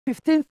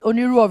15th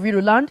Oniru of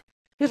Iruland,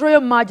 His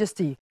Royal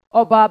Majesty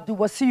Oba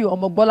Abdulwasiu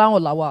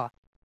Omobolahan Lawal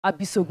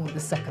Abisogun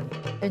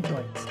II. Enjoy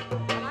it.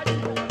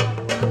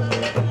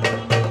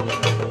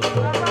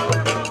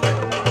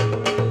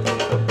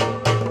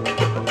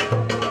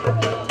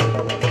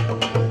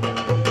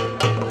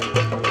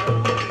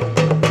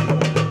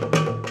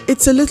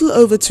 It's a little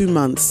over 2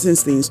 months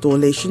since the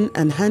installation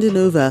and handing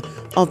over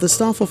of the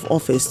staff of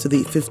office to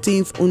the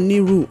 15th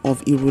Oniru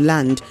of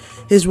Iruland,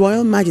 His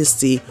Royal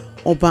Majesty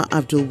Oba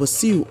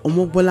Abdulwasiu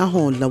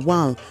Omobolahan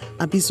Lawal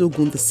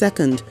Abisogun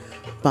II,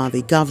 by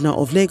the Governor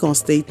of Lagos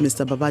State,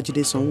 Mr.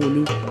 Babajide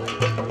Sanwo-Olu.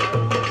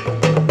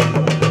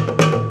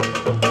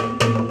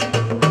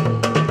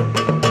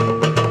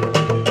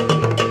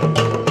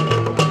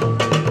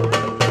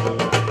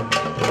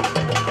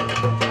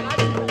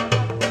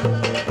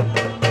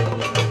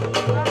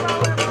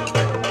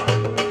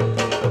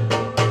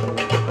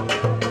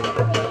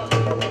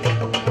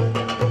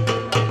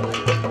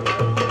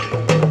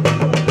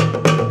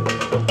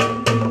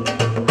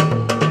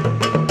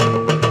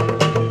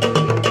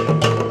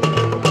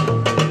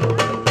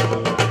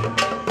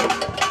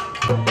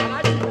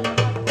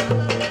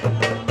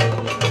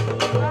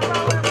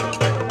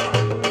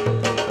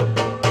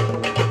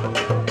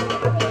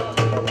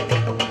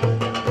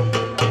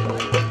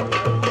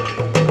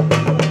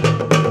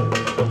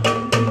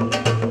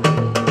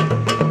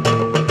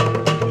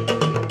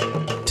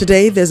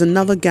 Today, there's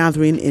another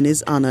gathering in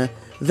his honor,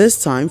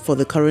 this time for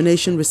the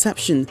coronation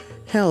reception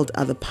held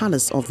at the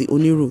palace of the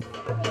Oniru.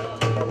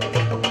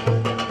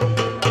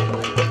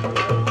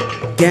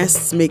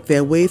 Guests make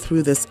their way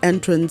through this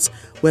entrance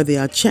where they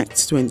are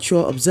checked to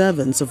ensure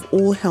observance of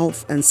all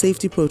health and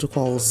safety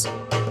protocols.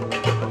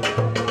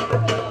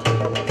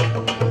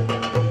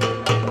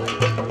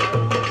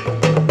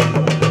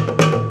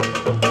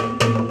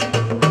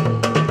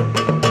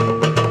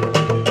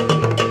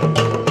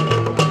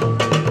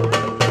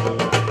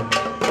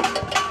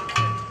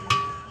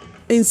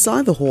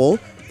 Inside the hall,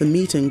 the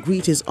meet and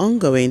greet is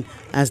ongoing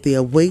as they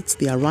await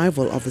the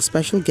arrival of the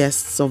special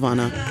guests of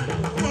honor.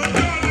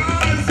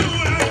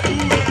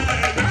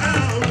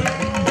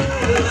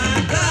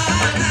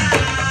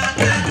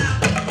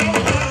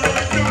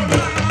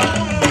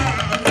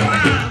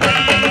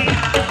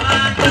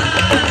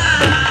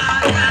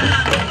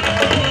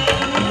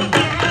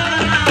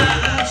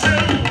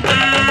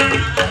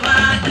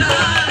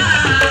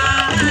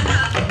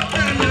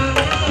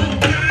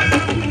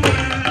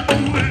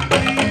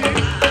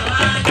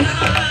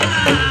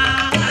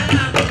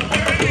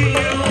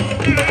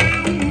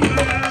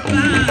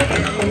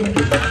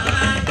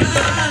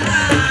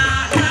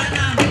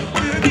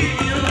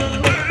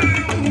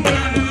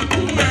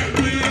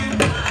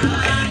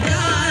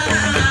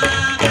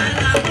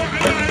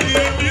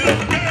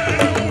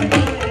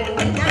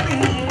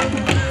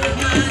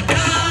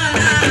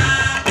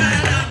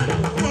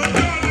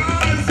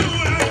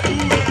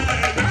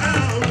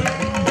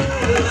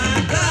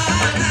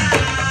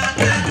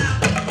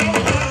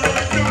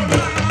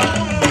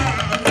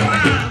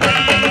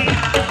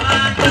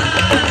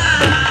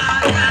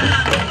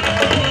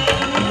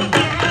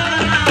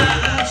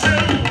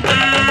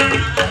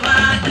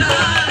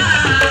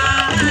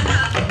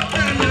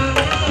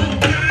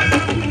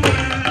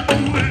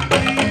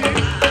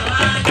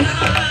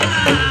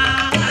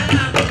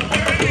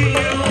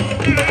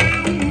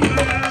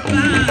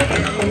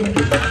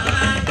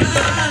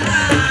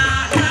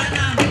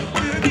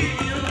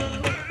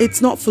 It's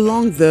not for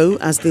long though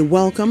as they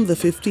welcome the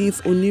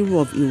 15th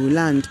Oniru of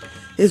Iruland,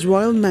 His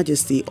Royal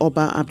Majesty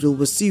Oba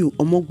Abdulwasiu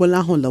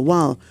Omobolahan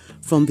Lawal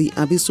from the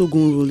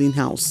Abisogun ruling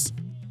house.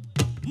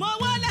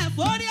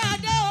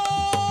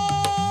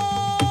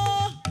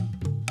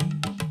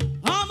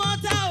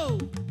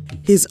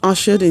 He's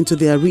ushered into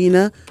the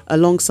arena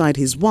alongside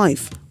his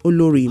wife,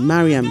 Olori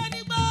Mariam.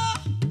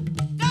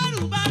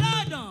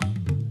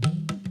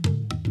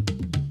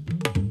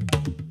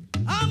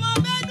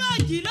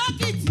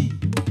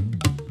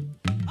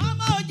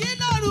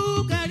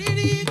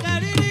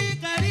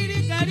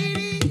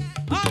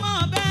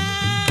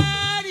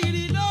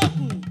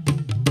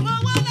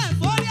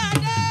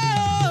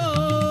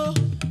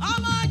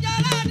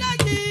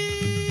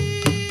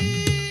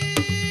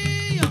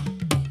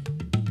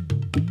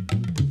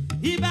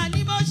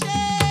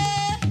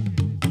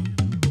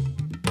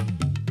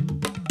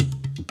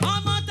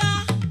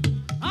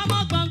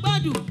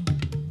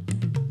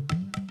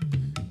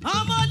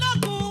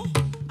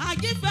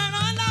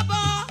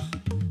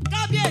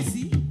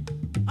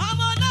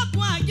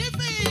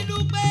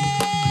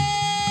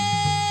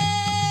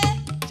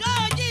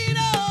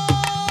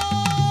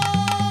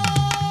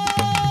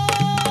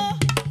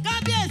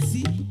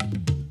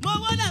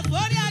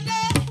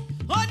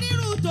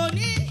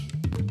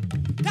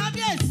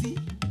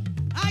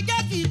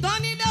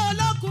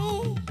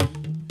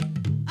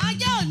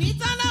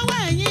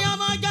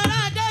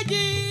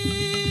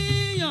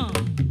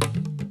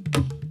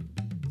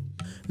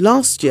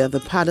 Last year,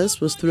 the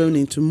palace was thrown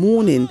into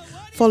mourning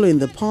following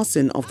the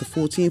passing of the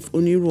 14th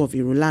Oniru of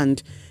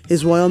Iruland,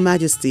 His Royal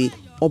Majesty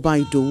Oba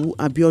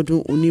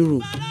Abiodun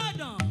Oniru.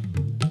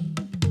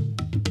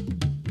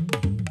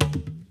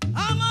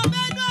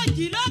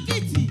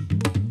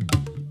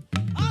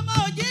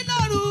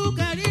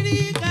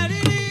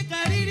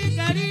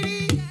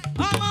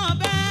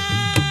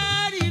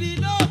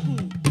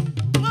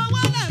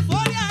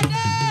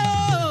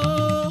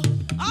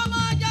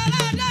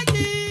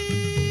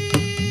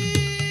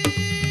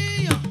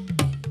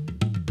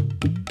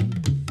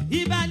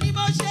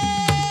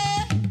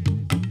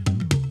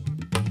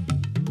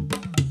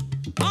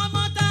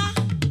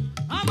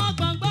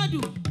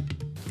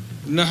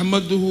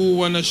 نحمده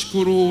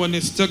ونشكره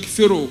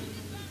ونستغفره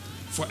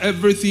for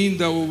everything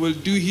that we will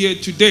do here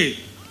today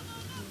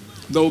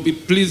that will be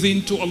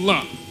pleasing to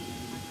Allah.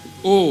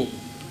 Oh,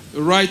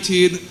 write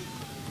it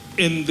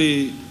in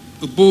the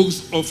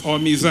books of our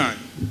Mizan.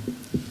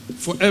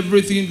 For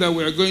everything that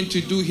we are going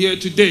to do here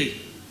today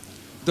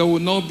that will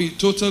not be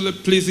totally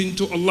pleasing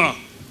to Allah,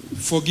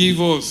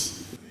 forgive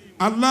us.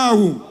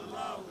 Allahu,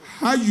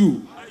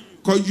 Hayyu,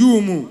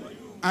 Qayyumu,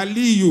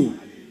 Aliyu,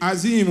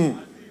 Azimu.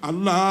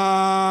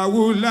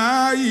 Allahu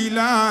la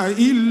ilaha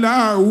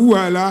illa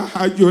huwa la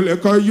hayyul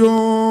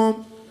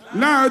qayyum.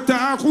 La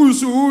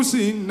ta'khusuhu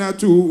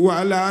sinatun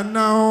wa la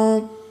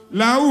nawm.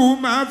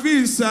 Lahu ma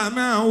fi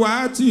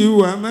samawati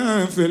wa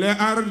ma fil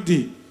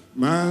ardi.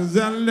 Man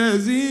zal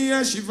ladhi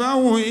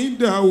yashfa'u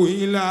indahu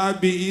illa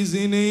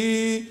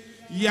bi'iznihi.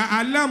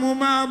 Ya'lamu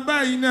ma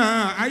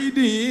bayna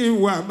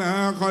aydihim wa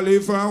ma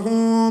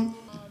khalfahum.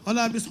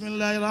 Qala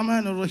bismillahir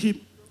rahmanir rahim.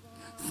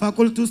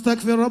 فقلت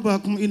استغفر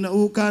ربكم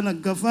إنه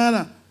كان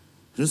غفارا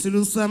يرسل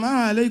السماء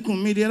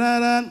عليكم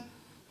مدرارا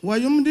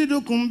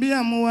ويمددكم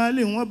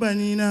بأموال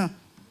وبنين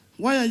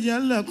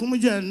ويجعل لكم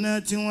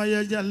جنات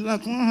ويجعل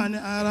لكم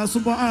أنهارا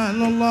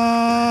سبحان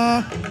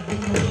الله.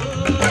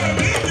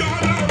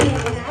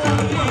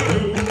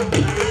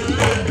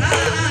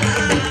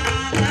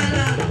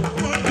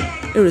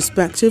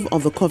 Irrespective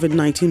of the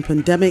COVID-19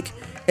 pandemic,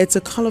 it's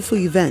a colorful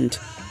event,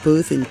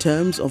 both in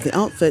terms of the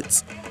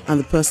outfits and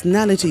the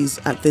personalities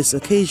at this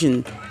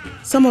occasion.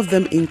 Some of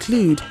them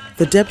include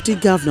the Deputy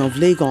Governor of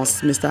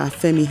Lagos, Mr.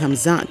 Afemi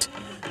Hamzat,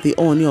 the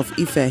Oni of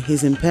Ife,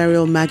 His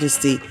Imperial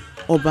Majesty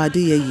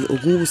Obadiyeyi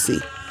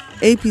Ogunwusi,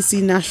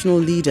 APC National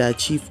Leader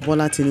Chief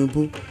Bola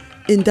Tinubu,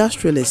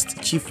 Industrialist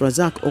Chief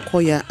Razak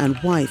Okoya and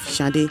wife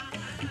Shade,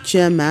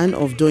 Chairman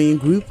of Doyin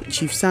Group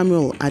Chief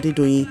Samuel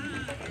Adedoyin,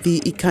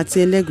 the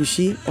Ikate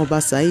Legushi Oba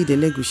Said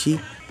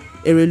Legushi,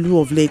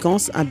 Erelu of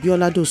Lagos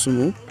Abiola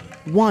Dosumu,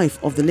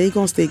 wife of the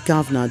Lagos State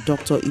Governor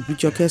Dr.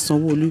 Ibijoke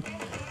Sanwo-Olu,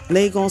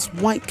 Lagos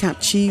White Cap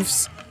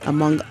Chiefs,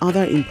 among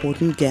other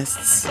important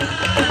guests.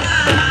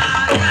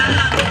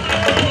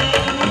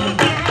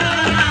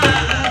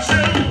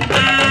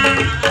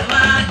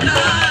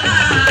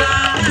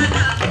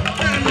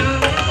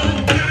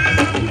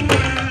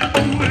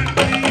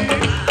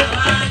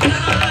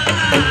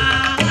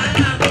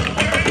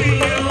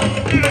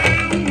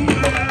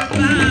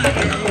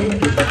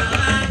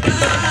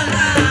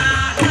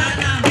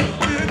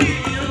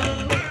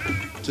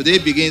 Today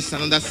begins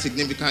another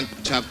significant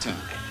chapter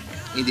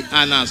in the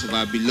annals of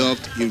our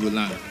beloved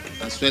Iruland,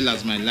 as well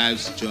as my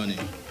life's journey.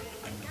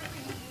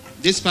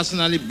 This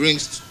personally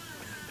brings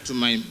to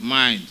my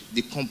mind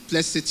the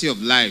complexity of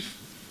life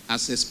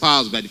as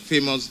espoused by the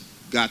famous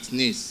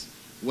Gatnis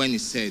when he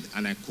said,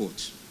 and I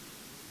quote,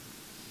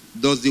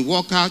 "Does the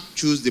worker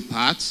choose the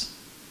path,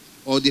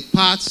 or the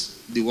path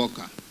the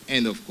worker?"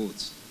 End of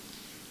quote.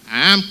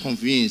 I am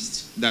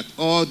convinced that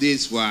all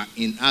these were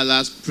in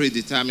Allah's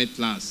predetermined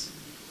plans,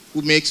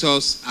 who makes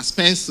us as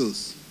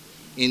pencils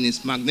in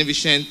his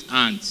magnificent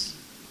hands.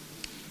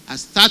 I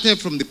started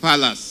from the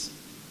palace,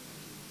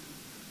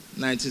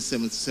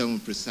 1977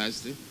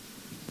 precisely,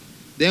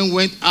 then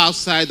went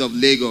outside of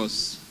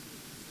Lagos,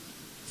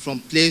 from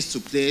place to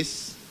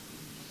place,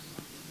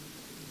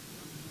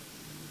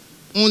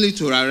 only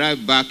to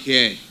arrive back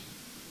here,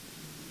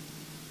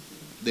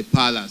 the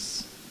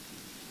palace,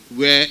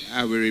 where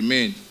I will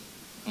remain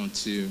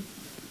until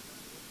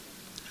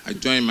I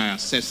join my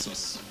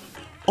ancestors.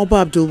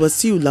 Oba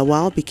Abdulwasiu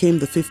Lawal became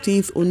the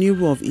 15th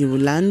Oniru of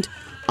Iruland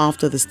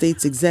after the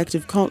state's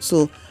executive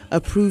council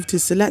approved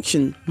his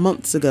selection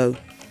months ago.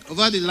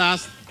 Over the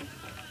last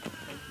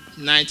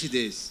 90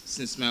 days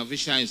since my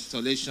official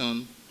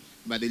installation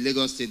by the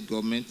Lagos state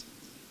government,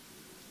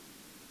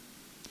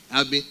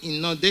 I've been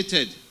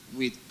inundated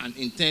with an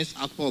intense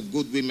outpour of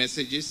goodwill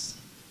messages,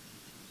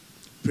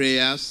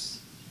 prayers,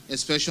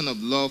 expression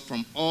of love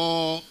from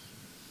all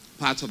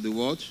parts of the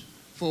world,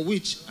 for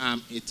which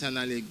I'm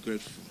eternally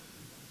grateful.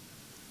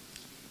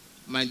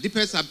 My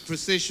deepest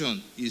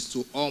appreciation is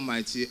to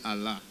Almighty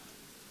Allah.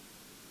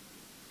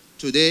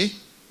 Today,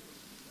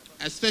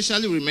 I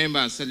especially remember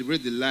and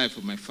celebrate the life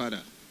of my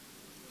father,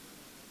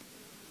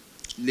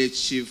 late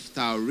Chief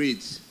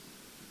Taurid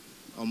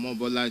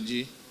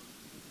Omobolahan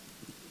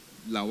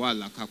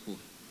Lawal Akapo,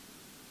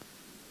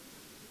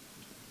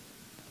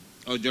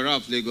 Ojora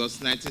of Lagos,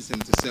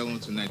 1977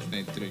 to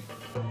 1993.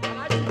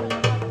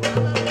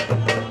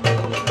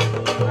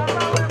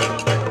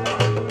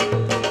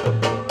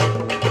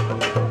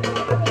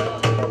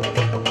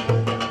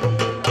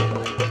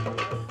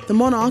 The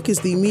monarch is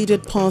the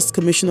immediate past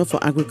Commissioner for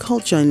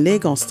Agriculture in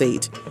Lagos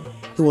State.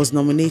 He was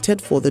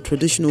nominated for the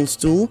traditional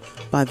stool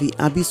by the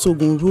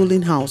Abisogun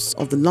ruling house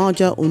of the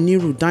larger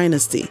Oniru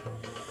dynasty.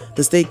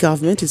 The state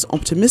government is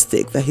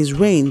optimistic that his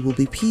reign will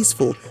be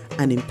peaceful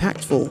and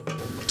impactful.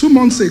 2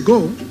 months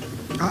ago,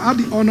 I had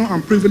the honor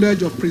and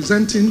privilege of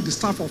presenting the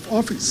staff of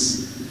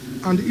office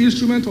and the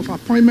instrument of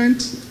appointment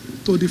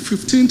to the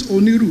 15th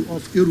Oniru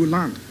of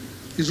Iruland,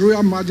 His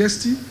Royal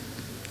Majesty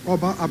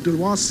Oba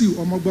Abdulwasiu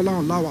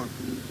Omobolahan Lawal,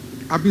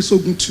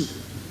 Abisogun II,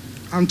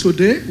 And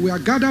today, we are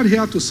gathered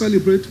here to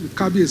celebrate with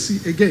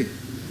Kabiyesi again.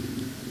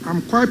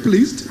 I'm quite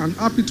pleased and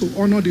happy to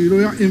honor the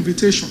royal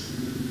invitation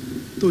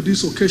to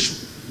this occasion.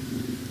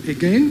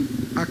 Again,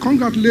 I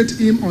congratulate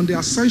him on the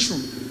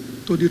ascension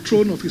to the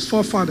throne of his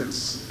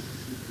forefathers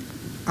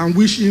and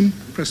wish him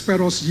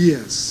prosperous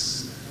years.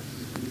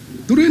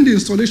 During the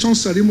installation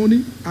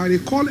ceremony, I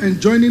recall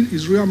enjoining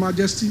His Royal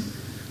Majesty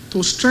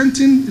to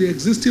strengthen the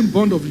existing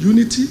bond of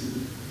unity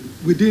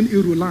within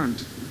Iruland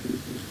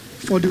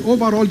for the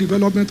overall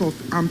development of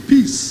and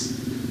peace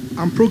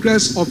and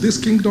progress of this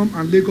kingdom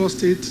and Lagos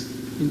State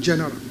in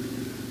general.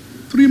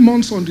 3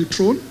 months on the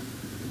throne,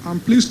 I'm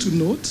pleased to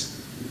note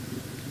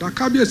that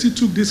Kabiyesi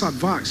took this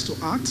advice to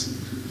heart,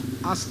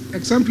 as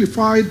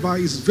exemplified by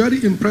his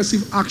very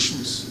impressive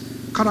actions,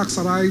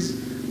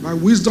 characterized by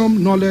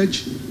wisdom,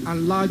 knowledge,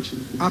 and large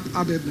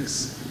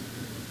heartedness.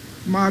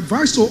 My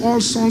advice to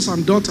all sons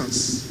and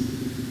daughters,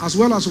 as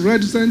well as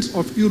residents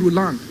of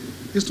Iruland,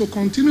 is to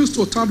continue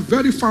to stand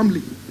very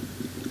firmly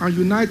and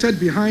united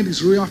behind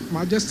His Royal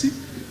Majesty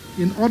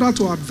in order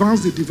to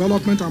advance the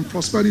development and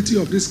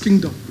prosperity of this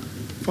kingdom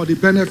for the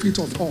benefit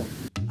of all.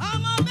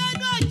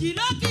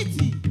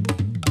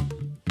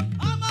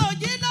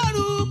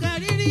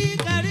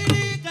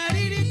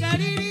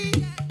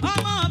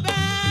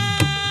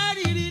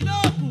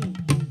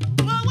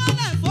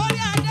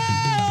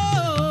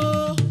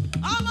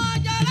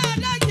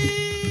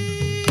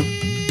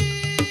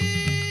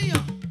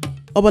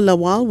 Oba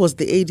Lawal was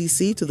the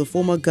ADC to the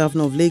former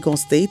governor of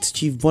Lagos State,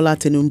 Chief Bola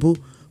Tinubu,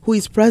 who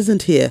is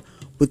present here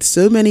with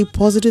so many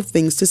positive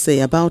things to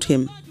say about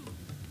him.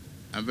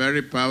 I'm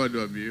very proud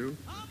of you.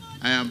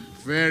 I am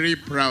very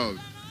proud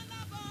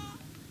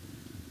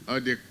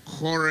of the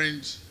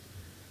current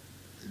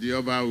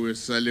Oba we're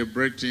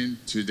celebrating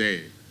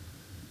today.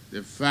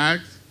 The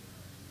fact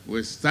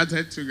we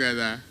started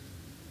together,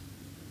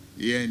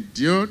 he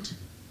endured,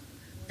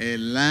 he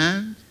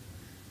learned,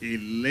 he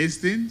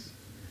listened,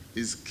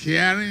 is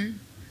caring,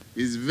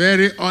 is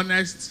very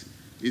honest,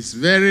 is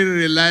very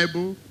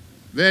reliable,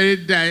 very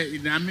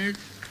dynamic.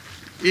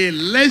 He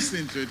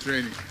listens to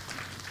training.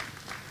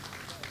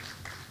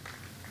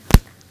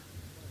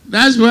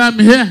 That's why I'm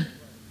here.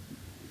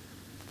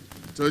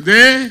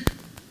 Today,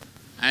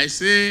 I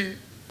say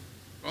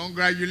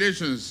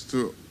congratulations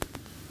to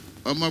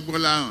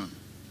Omobolahan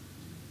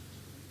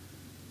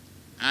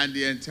and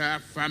the entire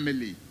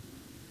family.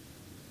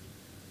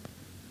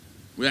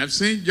 We have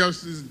seen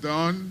justice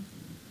done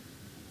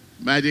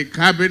by the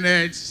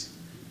cabinet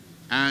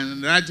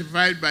and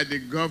ratified by the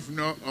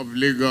governor of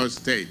Lagos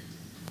State.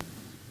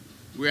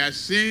 We are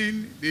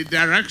seeing the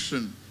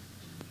direction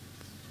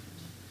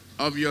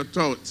of your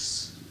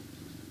thoughts.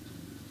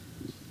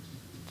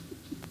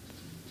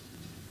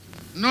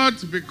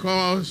 Not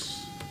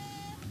because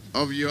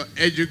of your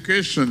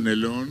education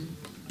alone,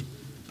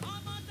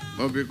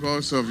 but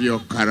because of your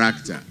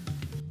character.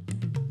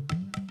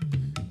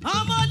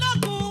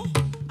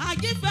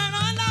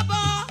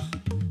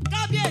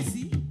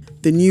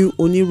 The new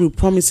Oniru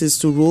promises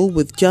to rule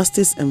with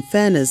justice and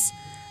fairness,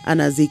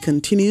 and as he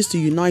continues to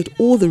unite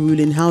all the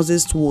ruling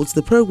houses towards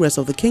the progress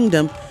of the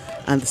kingdom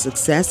and the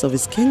success of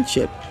his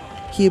kingship,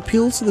 he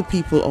appeals to the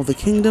people of the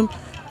kingdom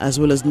as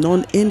well as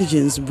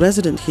non-indigens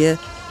resident here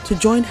to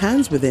join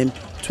hands with him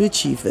to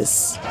achieve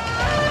this.